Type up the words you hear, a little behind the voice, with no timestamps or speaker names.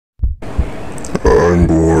I'm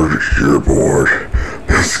bored, you're bored.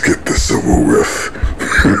 Let's get this over with.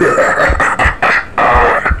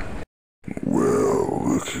 Well,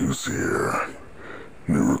 look who's here.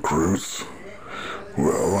 New recruits?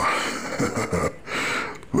 Well,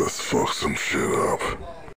 let's fuck some shit up.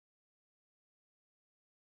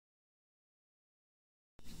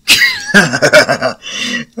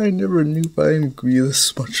 I never knew fighting could be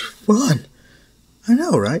this much fun. I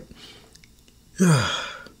know, right?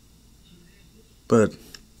 But,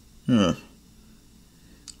 are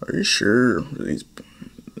you sure these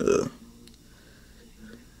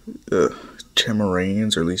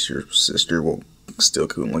Tamarans, or at least your sister, will still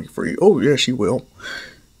come looking for you? Oh yeah, she will.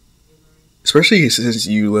 Especially since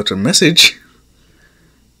you left a message.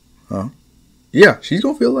 Huh? Yeah, she's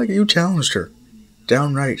gonna feel like you challenged her.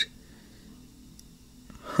 Downright.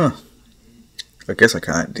 Huh. I guess I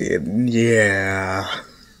kinda did. Yeah.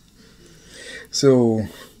 So,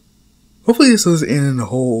 hopefully this doesn't end in the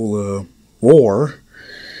whole, war.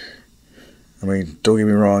 I mean, don't get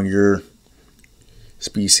me wrong, your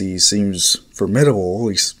species seems formidable, at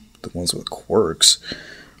least the ones with quirks.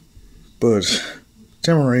 But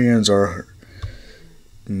Tamarans are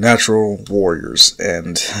natural warriors,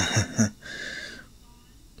 and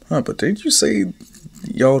but did you say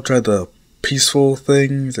y'all tried the peaceful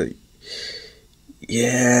thing?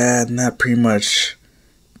 Yeah, and that pretty much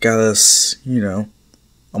got us,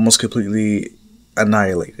 almost completely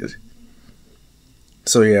annihilated.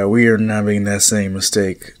 So yeah, we are not making that same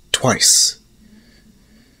mistake twice.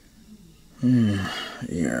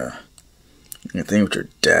 Yeah. I think with your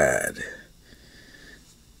dad.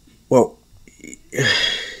 Well,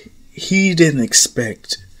 he didn't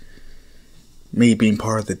expect me being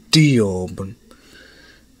part of the deal, but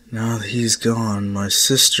now that he's gone, my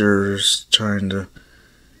sister's trying to...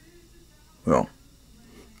 Well,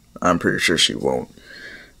 I'm pretty sure she won't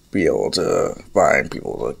be able to find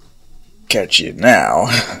people to catch you now,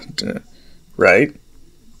 right?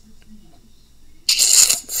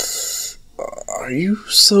 Are you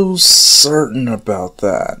so certain about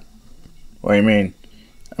that? What do you mean?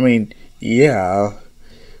 I mean, yeah,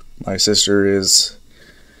 my sister is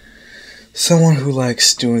someone who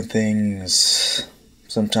likes doing things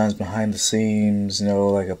sometimes behind the scenes,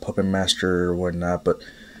 like a puppet master or whatnot, but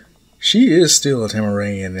she is still a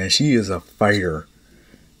Tamaranian, and she is a fighter.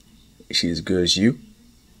 She's as good as you.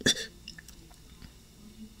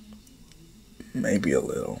 Maybe a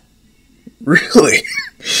little. Really?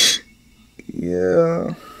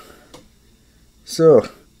 Yeah. So,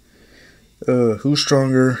 who's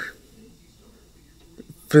stronger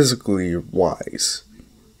physically wise?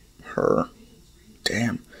 Her.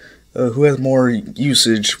 Damn. Who has more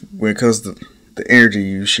usage when it comes to the energy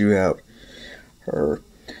you shoot out? Her.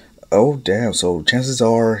 Oh, damn. So, chances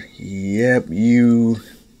are, yep, you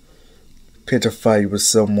picked a fight with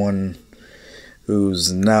someone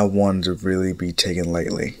who's not one to really be taken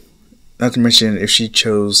lightly. Not to mention, if she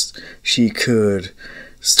chose, she could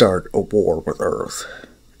start a war with Earth.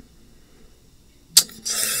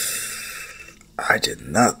 I did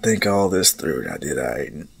not think all this through, now did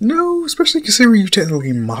I? No, especially considering you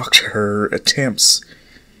technically mocked her attempts.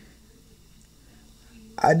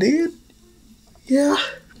 I did? Yeah.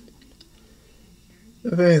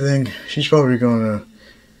 If anything, she's probably gonna,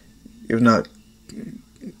 if not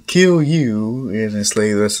kill you and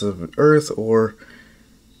enslave the rest of Earth, or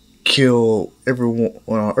kill everyone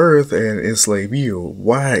on Earth and enslave you.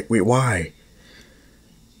 Why? Wait, why?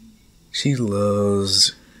 She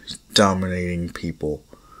loves dominating people.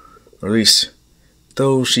 Or at least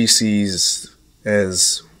those she sees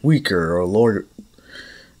as weaker or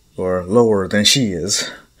lower than she is.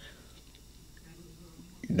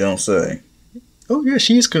 You don't say. Oh yeah,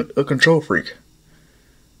 she's a control freak.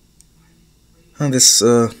 This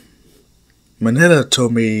Manetta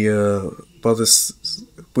told me about this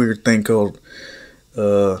weird thing called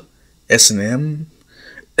S&M.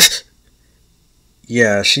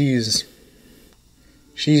 Yeah, she's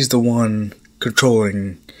the one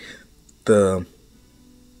controlling the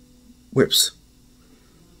whips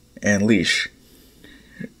and leash.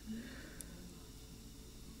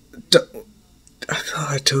 I thought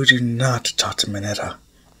I told you not to talk to Manetta.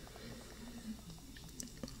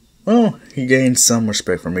 Well, he gained some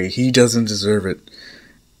respect from me. He doesn't deserve it.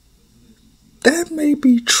 That may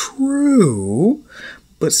be true,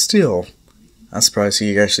 but still, I'm surprised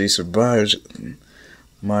he actually survived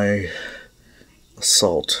my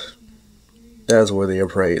assault. That is worthy of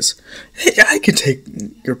praise. Hey, I can take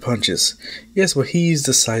your punches. Yes, but he's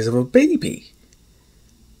the size of a baby.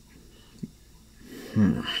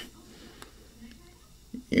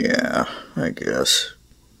 Yeah, I guess.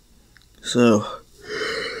 So,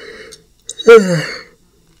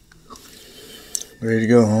 ready to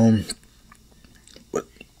go home. But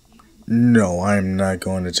no, I'm not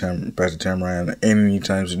going to back to Tamaran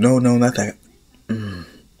anytime soon. No, not that.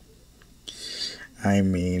 I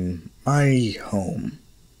mean, my home.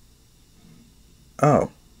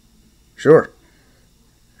 Oh, sure.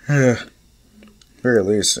 Very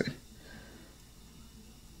least.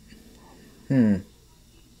 I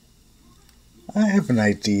have an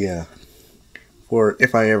idea for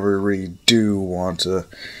if I ever really do want to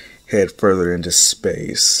head further into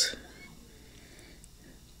space.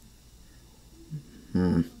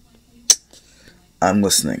 I'm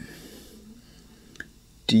listening.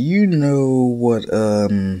 Do you know what,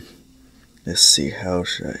 let's see, how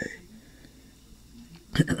should I?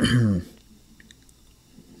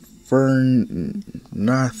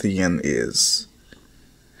 Vernathian is.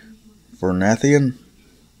 Vernathian?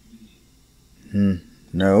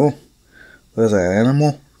 No. What is that,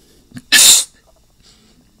 animal?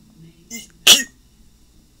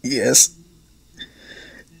 Yes.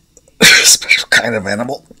 Special kind of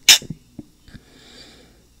animal.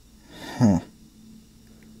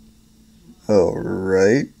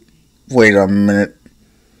 Alright. Wait a minute.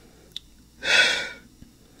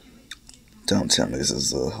 Don't tell me this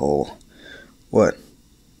is a whole... What?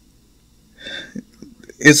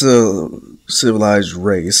 It's a civilized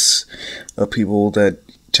race of people that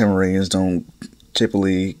Tamaranians don't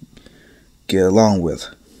typically get along with.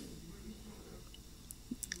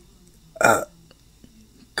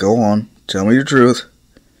 Go on. Tell me the truth.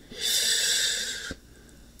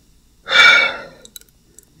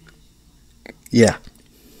 Yeah.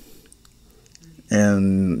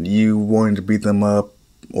 And you wanting to beat them up,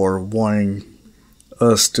 or wanting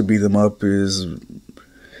us to beat them up, is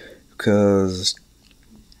because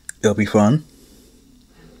it'll be fun?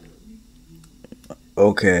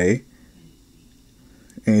 Okay.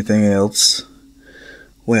 Anything else?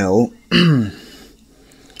 Well,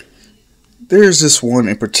 there's this one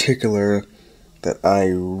in particular that I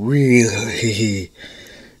really,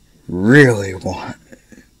 really want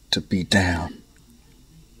to beat down.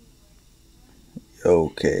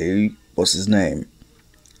 Okay, what's his name?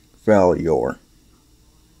 Valior.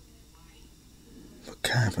 What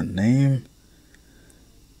kind of a name?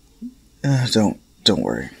 Don't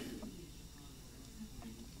worry.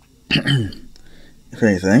 If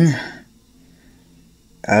anything,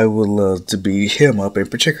 I would love to beat him up in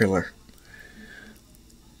particular.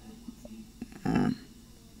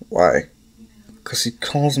 Why? Because he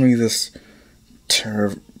calls me this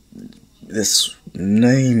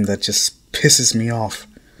name that just pisses me off.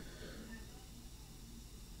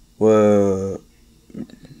 Well,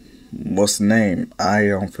 what's the name? I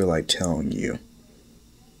don't feel like telling you.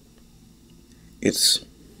 It's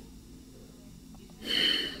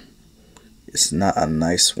not a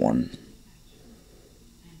nice one.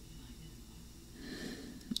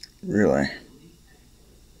 Really?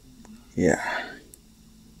 Yeah.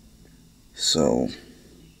 So,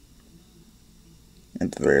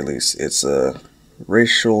 at the very least, it's a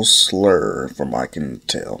racial slur, from what I can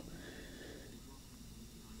tell.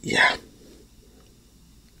 Yeah.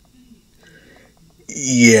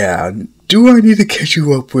 Yeah. Do I need to catch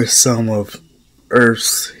you up with some of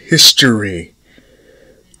Earth's history?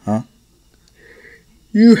 Huh?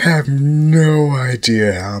 You have no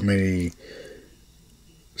idea how many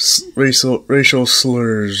racial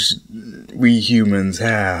slurs we humans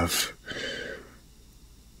have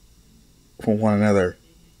for one another.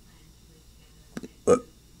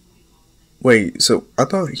 Wait, so I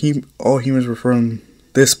thought all humans were from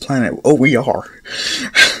this planet. Oh, we are.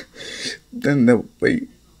 Then wait,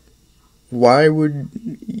 why would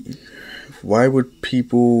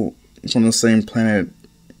people from the same planet?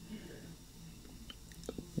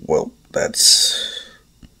 Well, that's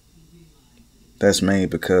mainly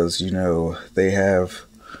because,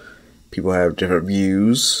 people have different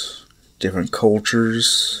views, different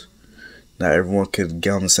cultures. Not everyone could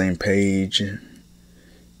get on the same page.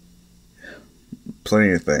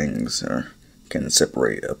 Plenty of things can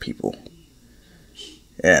separate people.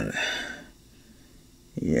 And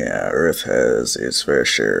yeah, Earth has its fair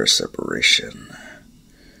share of separation.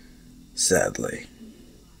 Sadly.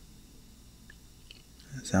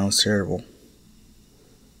 That sounds terrible.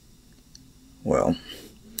 Well,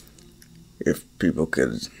 if people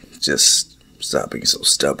could just stop being so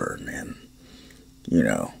stubborn and,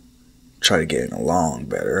 try to get along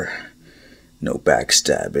better. No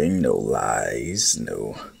backstabbing, no lies,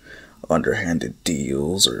 no underhanded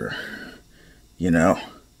deals, or,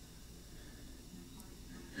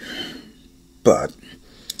 But,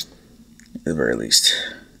 at the very least.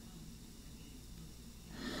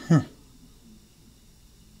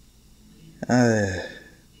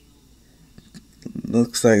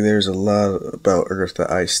 looks like there's a lot about Earth that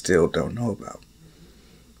I still don't know about.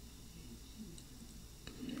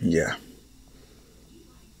 Yeah.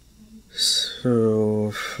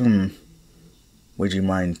 So, would you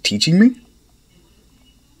mind teaching me?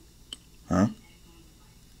 Huh?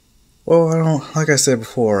 Well, like I said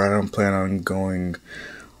before, I don't plan on going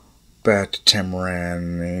back to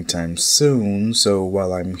Tamaran anytime soon, so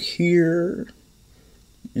while I'm here,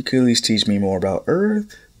 you could at least teach me more about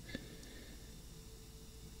Earth.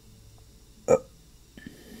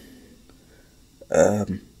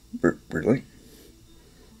 Really?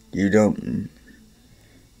 You don't...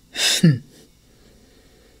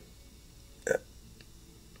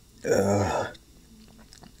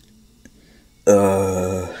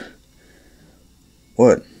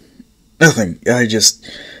 What? Nothing.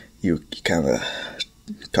 You kind of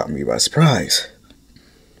caught me by surprise.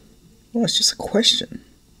 Well, it's just a question.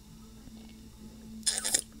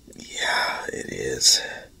 Yeah, it is.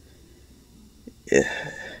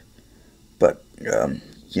 Yeah. But,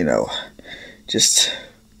 just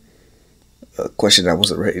a question I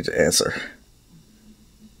wasn't ready to answer.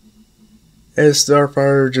 As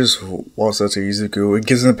Starfire just walks up to Izuku and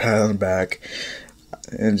gives him a pat on the back,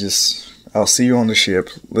 and I'll see you on the ship.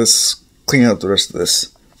 Let's clean up the rest of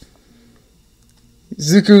this.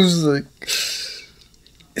 Izuku's like,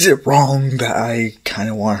 is it wrong that I kind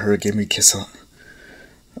of want her to give me a kiss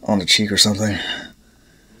on the cheek or something?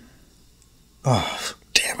 Oh,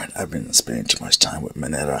 damn it, I've been spending too much time with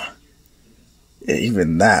Mineta. Yeah,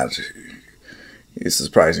 even that is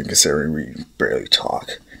surprising considering we barely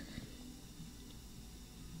talk.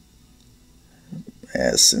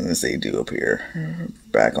 As soon as they do appear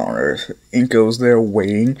back on Earth, Inko's there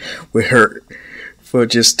waiting with her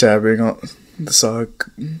foot just tapping on the solid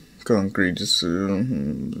concrete. Just,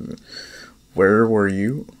 where were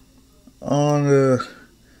you? On a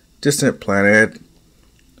distant planet.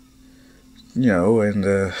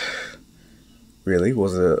 And really,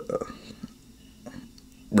 was it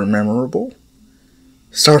memorable?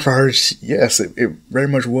 Starfire, yes, it very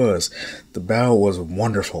much was. The battle was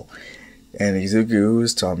wonderful. And Izuku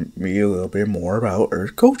was telling me a little bit more about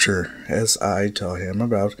Earth culture, as I taught him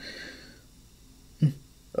about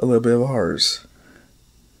a little bit of ours.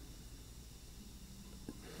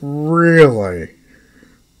 Really?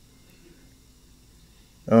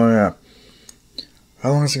 Oh yeah.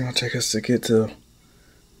 How long is it going to take us to get to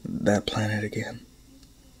that planet again?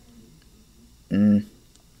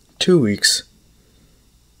 2 weeks.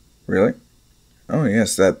 Really? Oh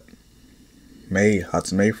yes, that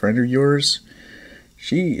Hatsume friend of yours,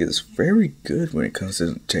 she is very good when it comes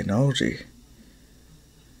to technology.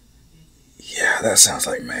 Yeah, that sounds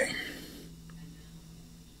like May.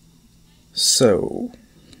 So,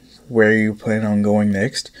 where are you planning on going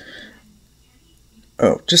next?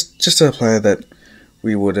 Oh, just a plan that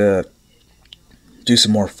we would do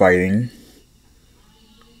some more fighting.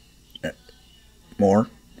 More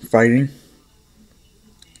fighting?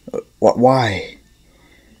 Why?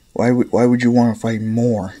 Why would you want to fight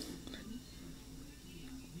more?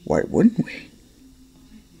 Why wouldn't we?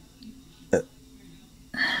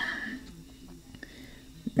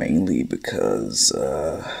 Mainly because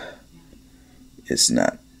it's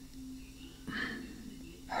not.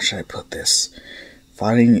 How should I put this?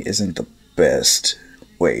 Fighting isn't the best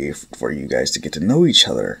way for you guys to get to know each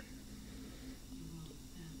other.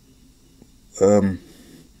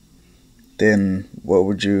 Then what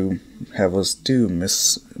would you have us do,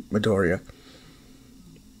 Miss Midoriya?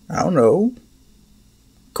 I don't know.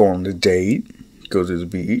 Go on a date, go to the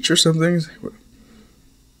beach or something.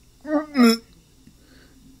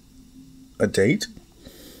 A date?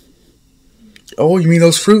 Oh, you mean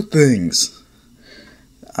those fruit things?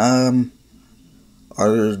 Are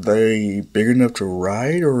they big enough to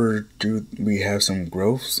ride, or do we have some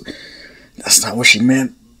growths? That's not what she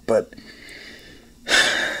meant, but...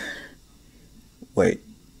 Wait.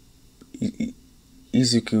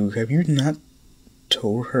 Izuku, have you not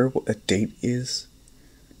told her what a date is?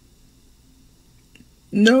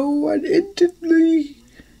 No, it didn't really...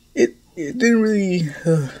 It didn't really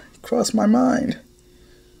cross my mind.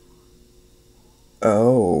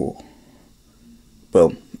 Oh.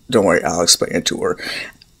 Well, don't worry, I'll explain it to her.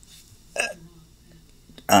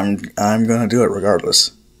 I'm gonna do it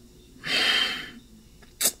regardless.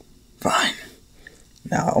 Fine.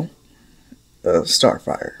 Now,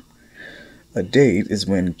 Starfire. A date is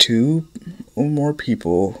when two or more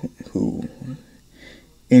people who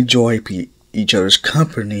enjoy each other's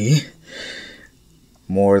company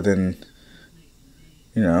more than,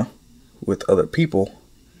 with other people.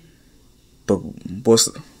 But what's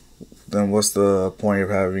the point of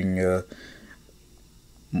having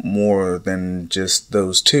more than just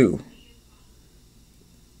those two.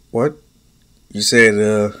 What? You said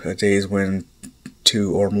a day is when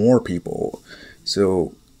two or more people.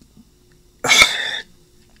 So,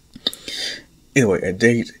 anyway, a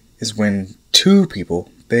date is when two people,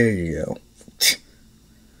 there you go,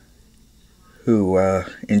 who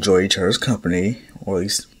enjoy each other's company, or at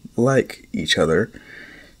least like each other,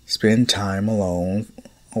 spend time alone,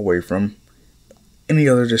 away from any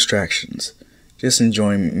other distractions, just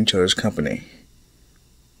enjoying each other's company.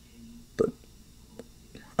 But,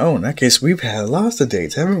 oh, in that case, we've had lots of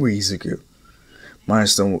dates, haven't we, Izuku?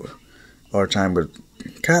 Minus our time with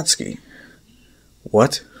Katsuki.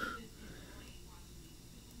 What?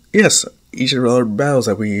 Yes, each of our battles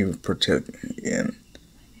that we partook in.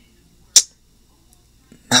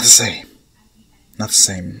 Not the same. Not the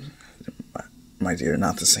same, my dear,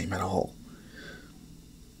 not the same at all.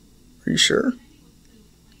 Are you sure?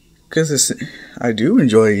 Because I do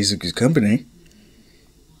enjoy Izuku's company.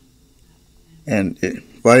 And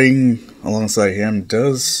fighting alongside him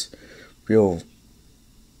does feel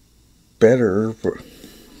better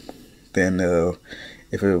than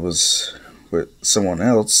if it was with someone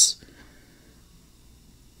else.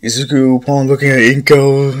 Izuku, upon looking at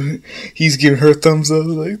Inko, he's giving her thumbs up,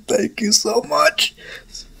 like, thank you so much.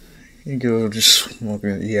 Inko just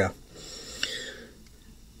walking, yeah.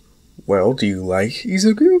 Well, do you like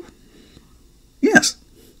Izuku? Yes.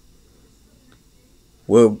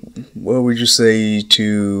 Well, what would you say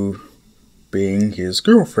to being his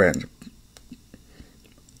girlfriend?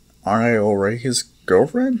 Aren't I already his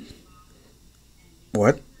girlfriend?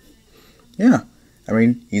 What? Yeah. I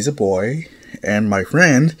mean, he's a boy and my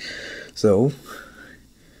friend, so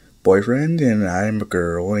boyfriend, and I'm a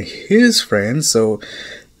girl and his friend, so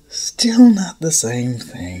still not the same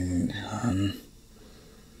thing.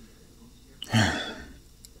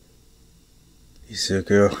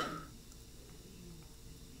 Izuku.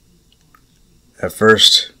 At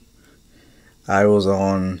first, I was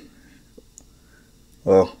I'm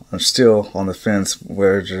still on the fence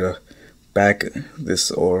whether to back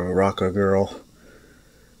this Oraka girl.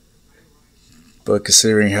 But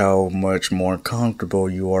considering how much more comfortable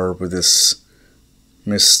you are with this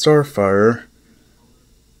Miss Starfire...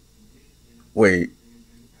 Wait,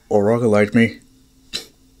 Oraka liked me?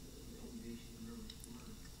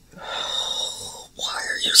 Why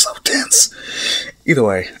are you so tense? Either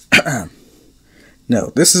way, no,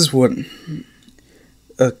 this is what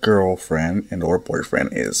a girlfriend and or boyfriend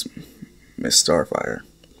is, Miss Starfire.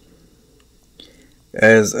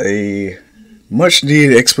 As a much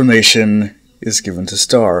needed explanation is given to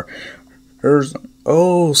Star. Hers,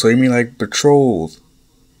 oh, so you mean like betrothed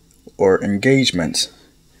or engagement?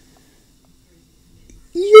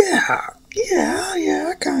 Yeah,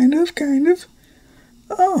 kind of.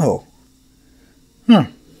 Oh. Never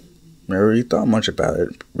really thought much about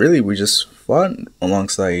it. Really, we just fought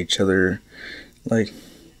alongside each other. Like,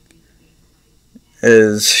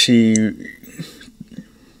 as she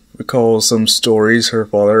recalls some stories her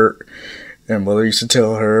father and mother used to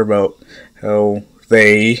tell her about how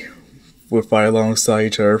they would fight alongside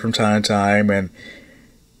each other from time to time and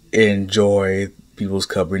enjoy people's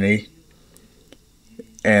company.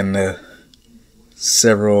 And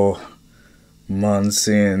several months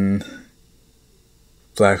in,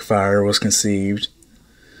 Blackfire was conceived.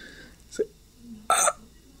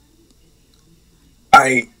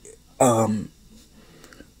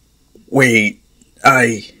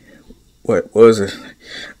 What was it?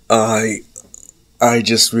 I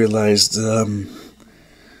just realized,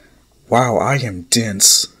 wow, I am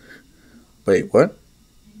dense. Wait, what?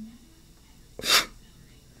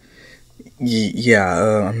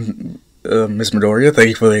 Yeah, Miss Midoriya, thank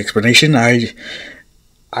you for the explanation. I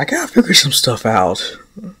gotta figure some stuff out.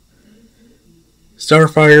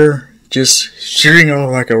 Starfire just shooting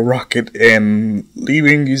off like a rocket and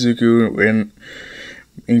leaving Izuku and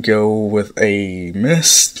Inko with a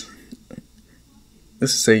mist.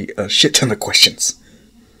 This is a shit ton of questions.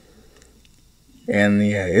 And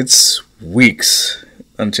yeah, it's weeks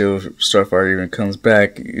until Starfire even comes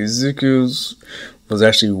back. Izuku was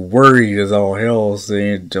actually worried as all hell,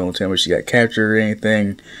 saying, don't tell me she got captured or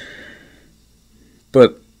anything.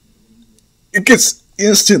 But it gets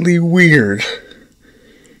instantly weird.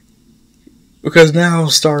 Because now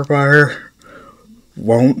Starfire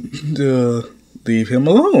won't leave him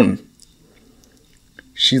alone.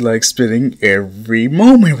 She likes spending every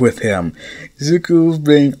moment with him. Izuku's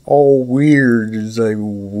being all weird. It's like,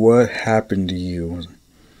 what happened to you?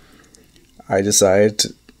 I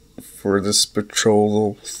decided for this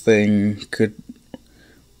betrothal thing could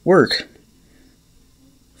work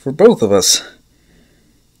for both of us.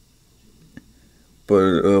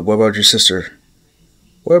 But what about your sister?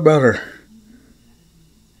 What about her?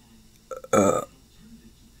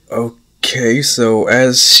 Okay, so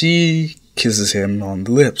as she kisses him on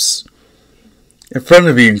the lips, in front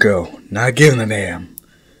of Inko, not giving a damn.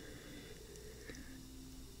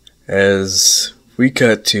 As we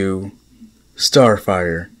cut to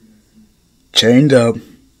Starfire, chained up,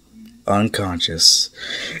 unconscious.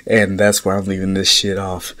 And that's where I'm leaving this shit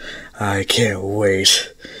off. I can't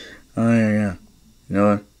wait. Oh, yeah. You know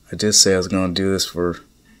what? I did say I was going to do this for...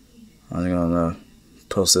 I was going to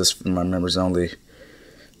post this for my members only.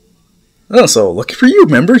 Oh, so lucky for you,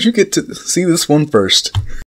 members. You get to see this one first.